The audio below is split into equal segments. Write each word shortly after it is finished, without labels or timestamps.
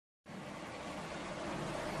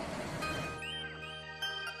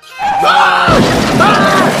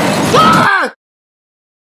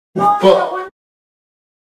But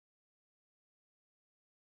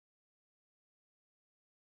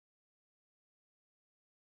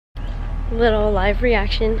little live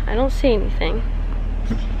reaction. I don't see anything.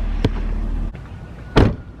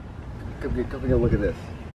 Come get a look at this.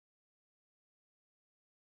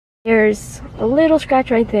 There's a little scratch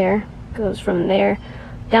right there. Goes from there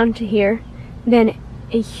down to here. Then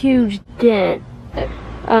a huge dent.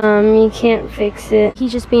 You can't fix it.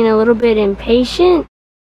 He's just being a little bit impatient.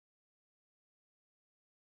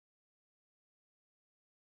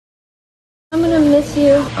 I'm gonna miss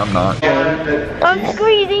you. I'm not. I'm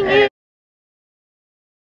squeezing you.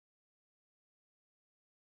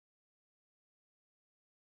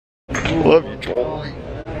 Love you, Charlie.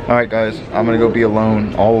 Alright guys, I'm gonna go be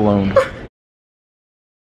alone, all alone.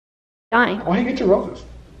 Dying. Why you get your roses?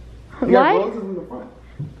 You Why? got roses in the front.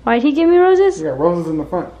 Why'd he give me roses? You got roses in the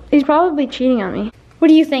front. He's probably cheating on me. What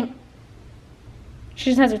do you think? She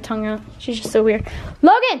just has her tongue out. She's just so weird.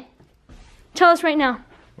 Logan! Tell us right now.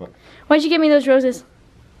 What? Why'd you give me those roses?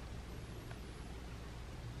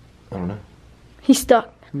 I don't know. He's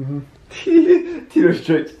stuck. Tito's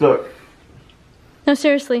straight stuck. No,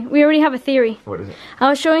 seriously. We already have a theory. What is it? I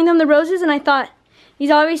was showing them the roses and I thought,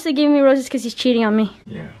 he's obviously giving me roses because he's cheating on me.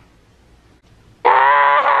 Yeah.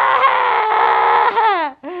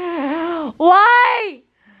 Why?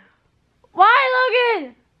 Why,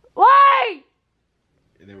 Logan? Why?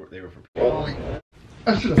 They were for Charlie.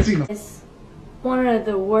 I should have seen them. It's one of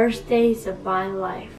the worst days of my life.